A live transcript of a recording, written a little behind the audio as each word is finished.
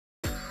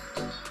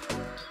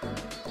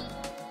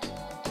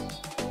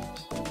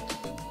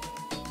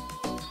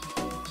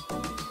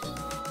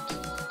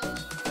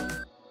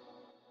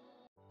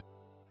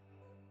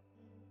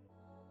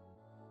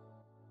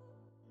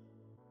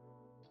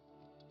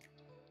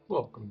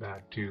Welcome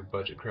back to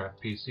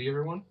Budgetcraft PC,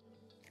 everyone.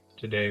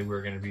 Today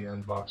we're going to be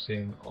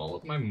unboxing all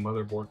of my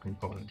motherboard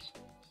components,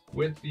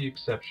 with the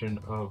exception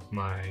of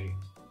my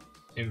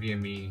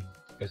NVMe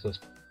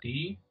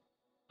SSD.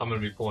 I'm going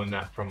to be pulling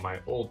that from my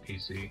old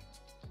PC.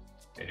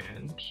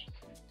 And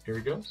here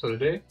we go. So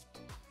today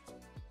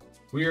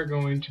we are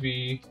going to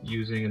be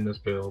using in this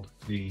build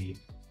the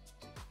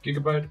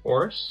Gigabyte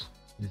Aorus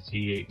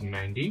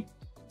Z890.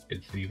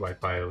 It's the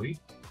Wi-Fi Elite.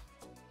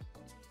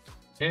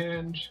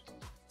 And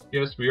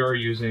yes, we are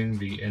using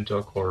the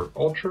Intel Core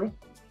Ultra,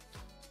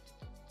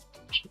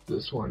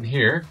 this one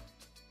here,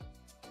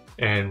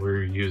 and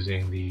we're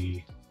using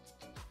the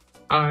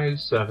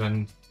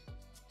i7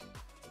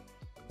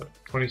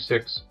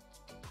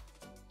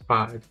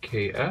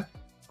 265KF.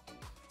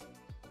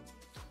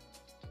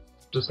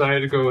 Decided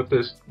to go with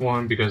this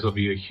one because it'll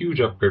be a huge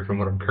upgrade from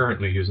what I'm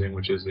currently using,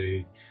 which is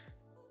a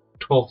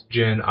 12th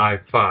gen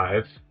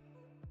i5.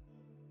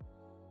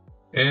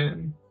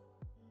 And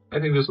I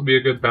think this will be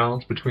a good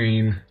balance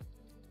between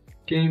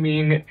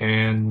gaming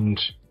and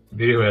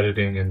video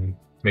editing and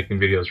making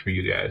videos for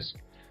you guys.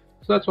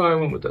 So that's why I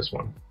went with this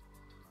one.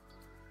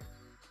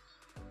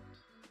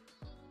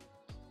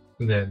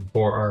 And then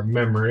for our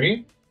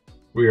memory,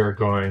 we are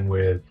going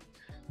with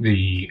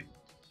the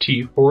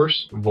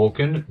T-Force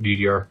Vulcan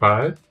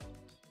DDR5.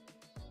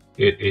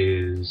 It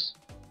is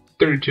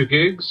 32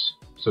 gigs,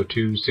 so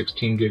two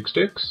 16 gig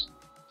sticks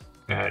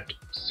at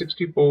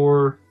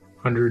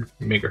 6400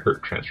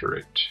 megahertz transfer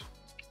rate.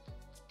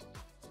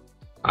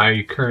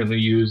 I currently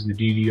use the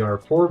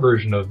DDR4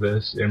 version of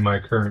this in my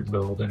current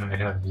build, and I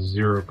have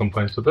zero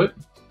complaints with it.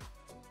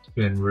 It's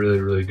been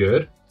really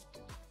good.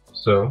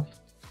 So,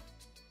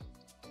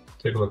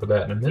 take a look at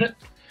that in a minute.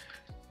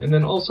 And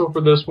then also for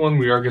this one,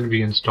 we are going to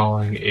be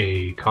installing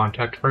a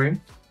contact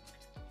frame.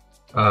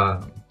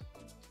 I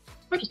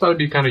just thought it'd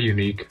be kind of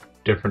unique,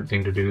 different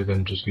thing to do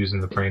than just using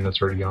the frame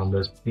that's already on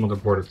this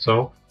motherboard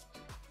itself.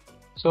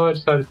 So I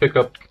decided to pick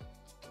up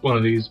one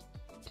of these.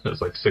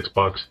 It's like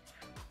 $6.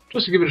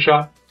 Just to give it a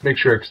shot, make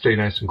sure it can stay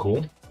nice and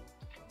cool.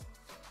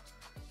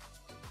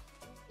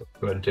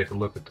 Go ahead and take a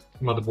look at the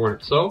motherboard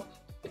itself.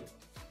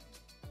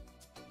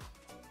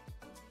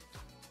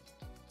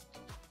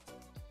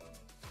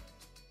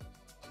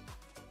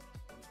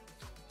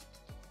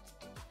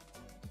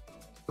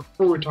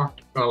 Before we talk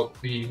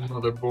about the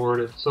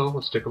motherboard itself,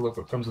 let's take a look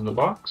at what comes in the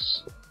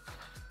box.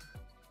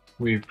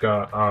 We've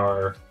got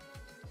our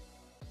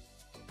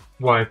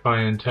Wi-Fi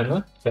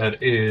antenna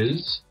that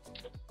is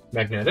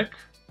magnetic.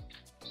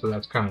 So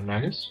that's kind of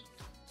nice.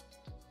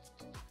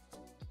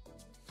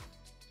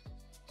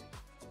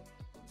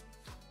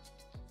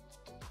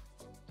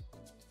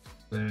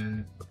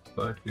 Then looks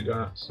like we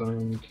got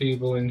some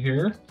cable in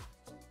here.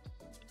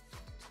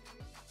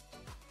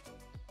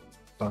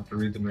 I'll have to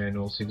read the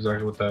manual, see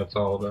exactly what that's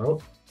all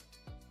about.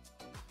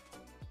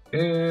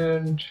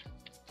 And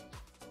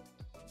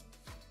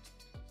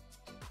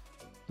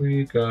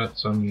we got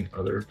some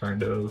other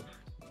kind of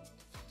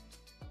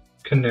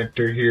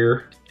connector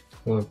here.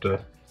 We'll have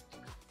to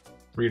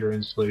read our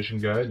installation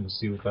guide and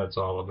see what that's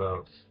all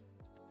about.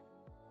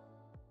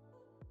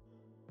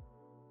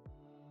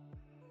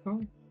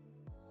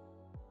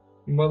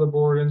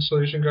 Motherboard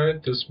installation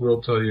guide. This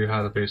will tell you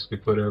how to basically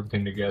put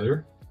everything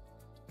together.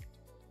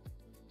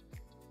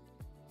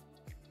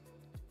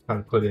 How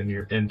to put in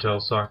your Intel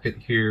socket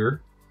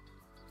here.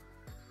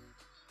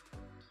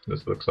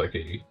 This looks like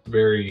a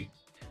very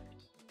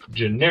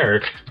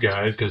generic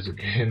guide because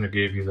again, I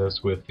gave you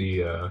this with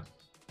the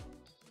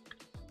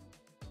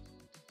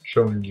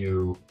showing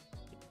you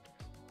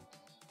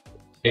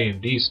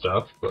AMD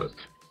stuff, but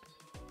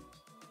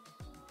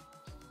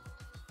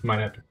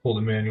might have to pull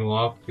the manual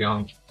off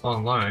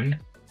online.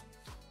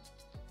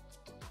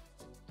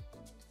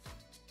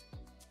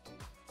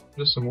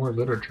 Just some more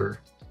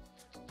literature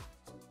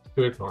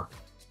to ignore.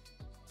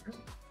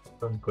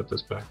 Let me put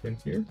this back in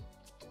here.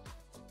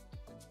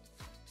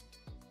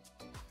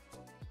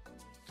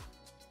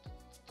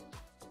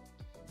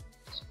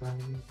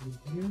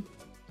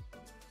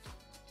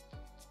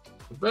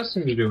 The best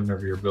thing to do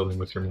whenever you're building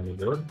with your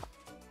motherboard,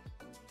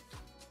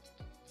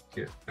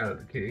 get out of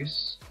the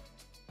case,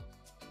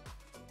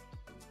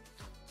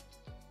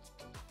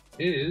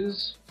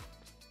 is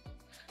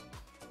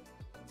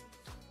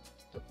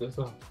put this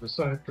off to the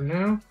side for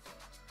now,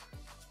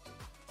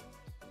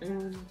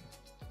 and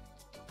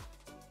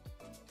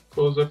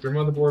close up your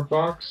motherboard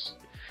box.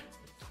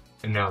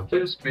 And now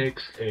this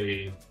makes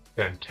a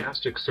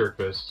fantastic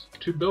surface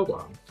to build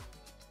on.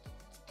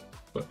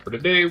 But for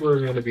today, we're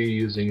going to be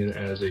using it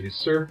as a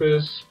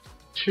surface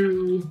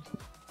to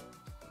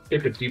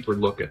take a deeper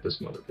look at this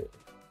motherboard.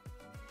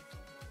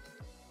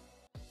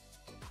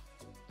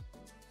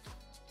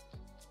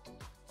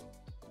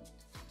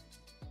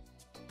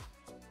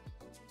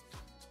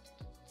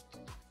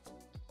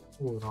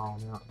 Pull it all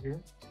out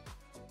here.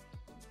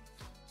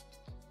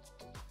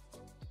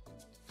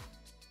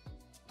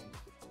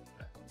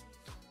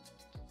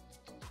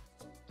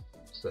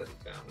 Set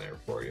it down there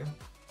for you.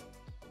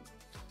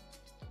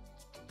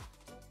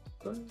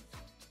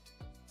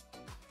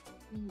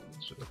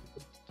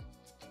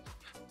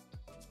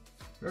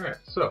 Alright,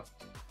 so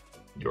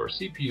your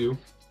CPU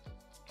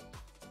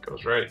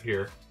goes right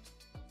here.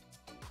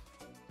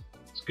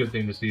 It's a good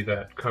thing to see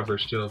that cover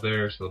still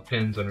there so the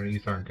pins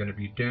underneath aren't going to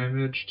be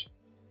damaged.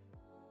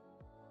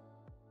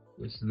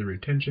 This is the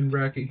retention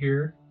bracket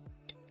here.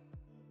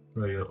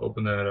 So you'll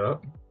open that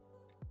up,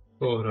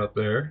 pull it up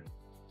there,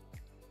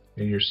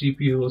 and your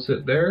CPU will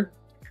sit there.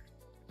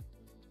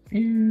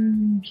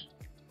 And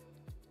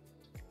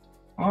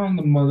on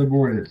the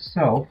motherboard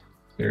itself,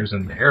 there's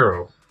an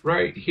arrow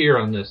right here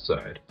on this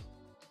side.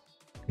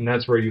 And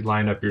that's where you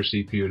line up your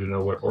CPU to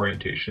know what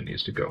orientation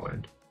needs to go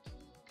in.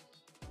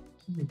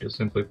 You just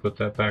simply put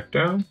that back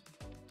down.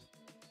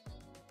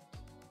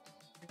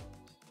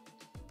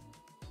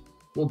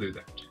 We'll do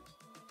that.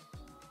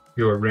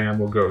 Your RAM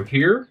will go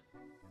here.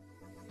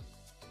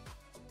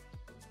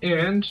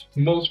 And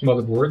most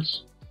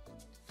motherboards,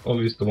 at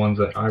least the ones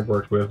that I've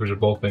worked with, which have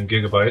both been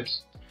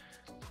gigabytes,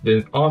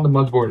 then on the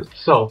motherboard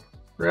itself,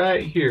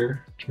 right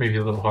here, which may be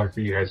a little hard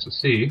for you guys to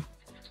see,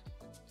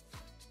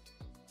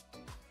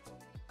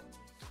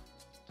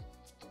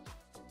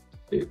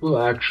 it will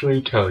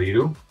actually tell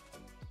you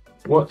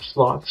what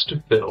slots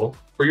to fill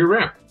for your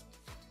RAM.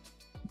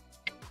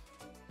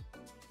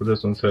 So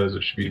this one says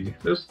it should be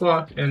this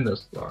slot and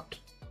this slot.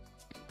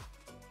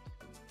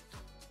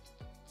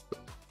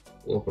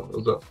 We'll open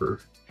those up for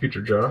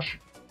future Josh.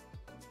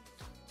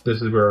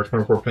 This is where our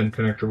 24-pin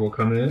connector will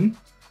come in.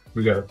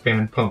 We got a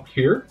fan pump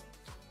here,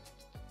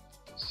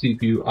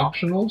 CPU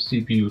optional,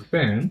 CPU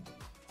fan,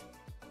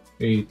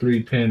 a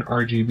 3-pin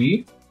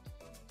RGB.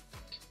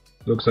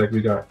 Looks like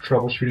we got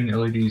troubleshooting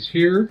LEDs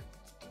here.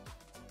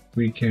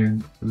 We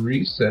can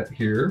reset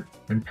here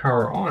and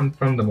power on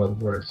from the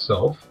motherboard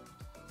itself.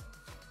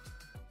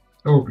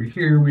 Over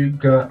here we've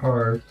got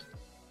our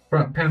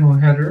front panel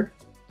header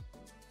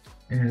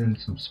and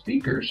some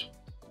speakers.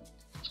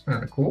 It's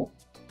kind of cool.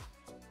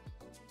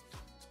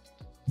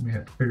 We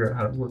have to figure out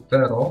how to work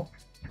that all.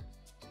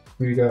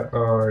 We got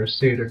our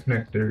SATA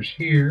connectors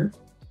here.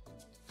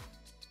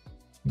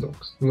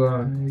 Looks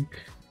like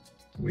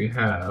we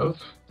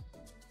have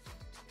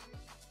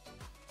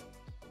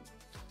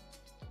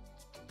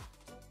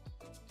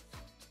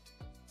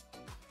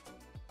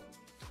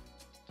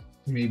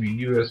maybe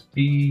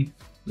USB.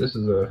 This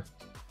is a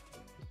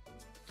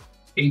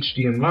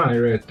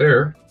HDMI right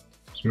there.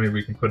 So maybe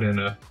we can put in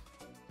a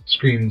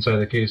screen inside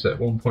the case at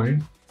one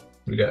point.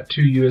 We got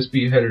 2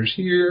 USB headers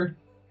here.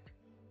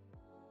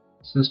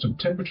 System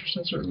temperature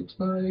sensor, it looks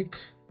like.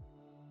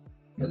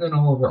 And then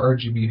all of our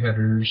RGB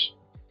headers.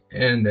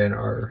 And then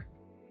our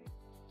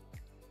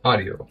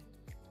audio.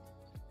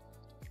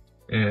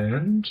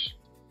 And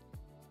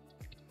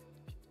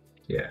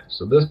yeah,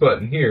 so this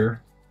button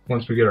here,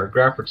 once we get our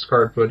graphics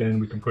card put in,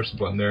 we can push the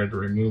button there to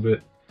remove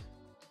it.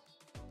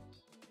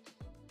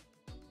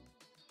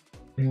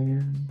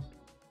 And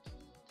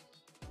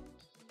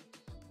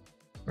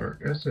our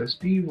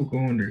SSD will go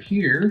under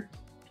here.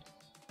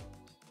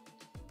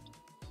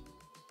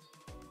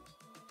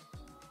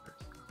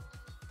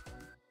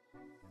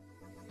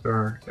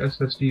 Our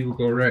SSD will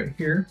go right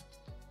here.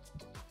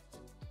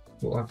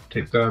 We'll have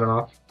to take that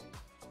off.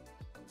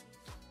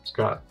 It's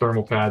got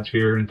thermal pads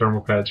here and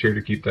thermal pads here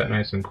to keep that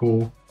nice and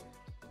cool.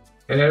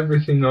 And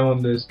everything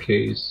on this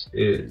case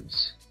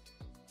is,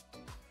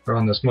 or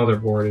on this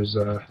motherboard is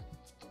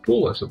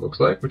toolless, it looks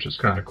like, which is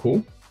kind of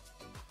cool.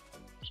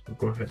 So we'll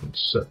go ahead and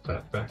set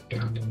that back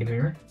down in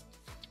there.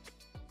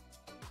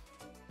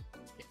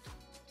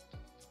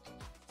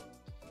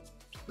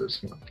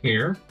 This one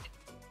here,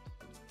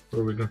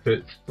 where we can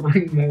fit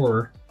 3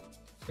 more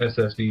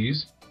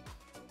SSDs.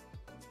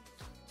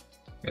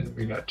 And then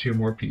we got 2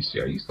 more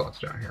PCIe slots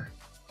down here.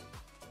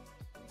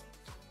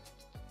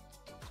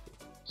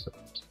 So,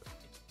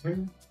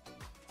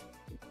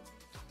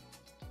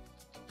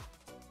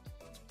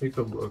 take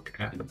a look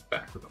at the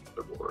back of the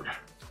motherboard.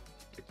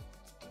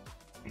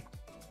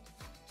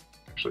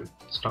 Actually,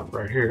 stop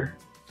right here.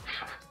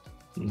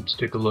 Let's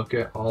take a look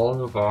at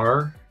all of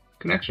our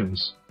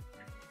connections.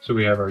 So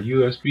we have our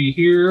USB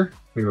here.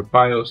 We have a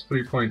BIOS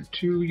 3.2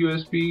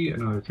 USB,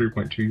 another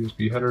 3.2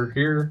 USB header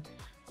here,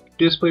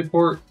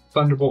 DisplayPort,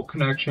 Thunderbolt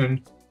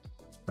connection,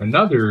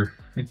 another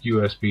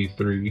USB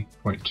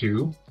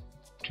 3.2,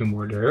 2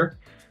 more there,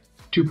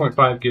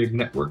 2.5 gig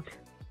network.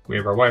 We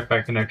have our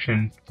Wi-Fi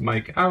connection,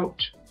 mic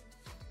out,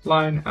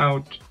 line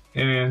out,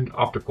 and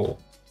optical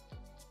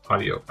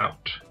audio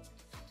out.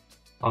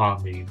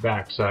 On the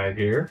back side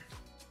here,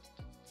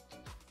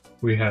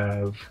 we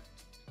have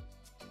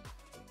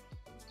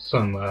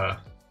some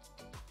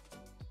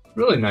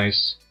really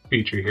nice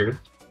feature here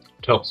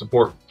to help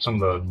support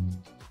some of the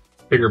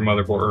bigger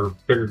motherboard or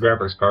bigger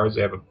graphics cards.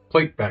 They have a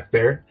plate back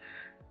there,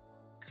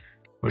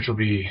 which will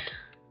be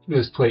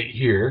this plate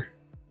here.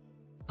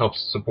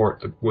 Helps support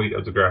the weight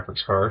of the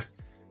graphics card.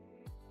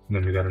 And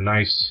then we got a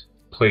nice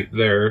plate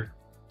there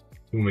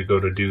when we go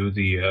to do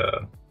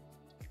the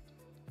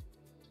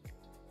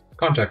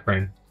contact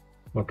frame.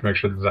 We'll have to make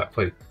sure that that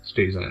plate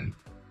stays in.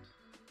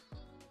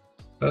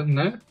 Other than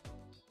that,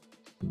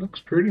 it looks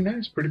pretty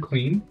nice, pretty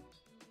clean.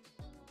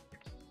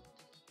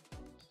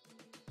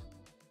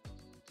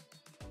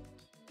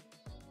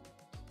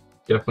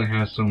 Definitely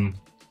has some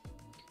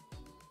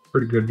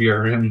pretty good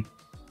VRM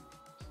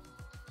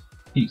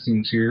heat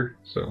sinks here,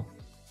 so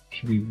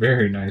should be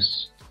very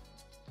nice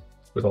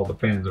with all the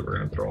fans that we're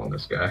going to throw on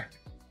this guy.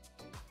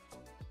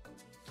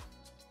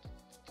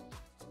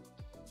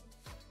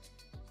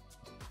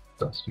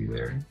 Dusty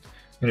there.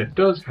 And it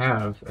does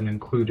have an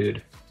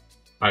included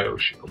I/O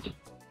shield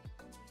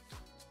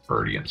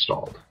already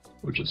installed,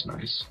 which is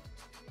nice.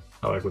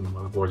 I like when the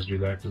motherboards do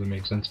that because it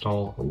makes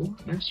install a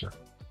lot nicer.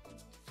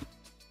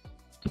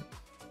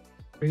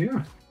 But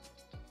yeah.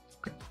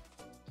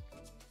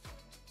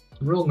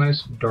 It's a real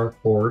nice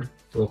dark board.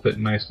 It'll fit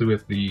nicely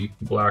with the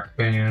black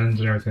fans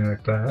and everything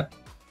like that.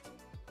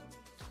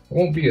 I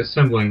won't be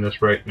assembling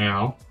this right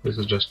now. This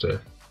is just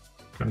to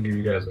kind of give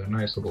you guys a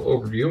nice little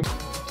overview.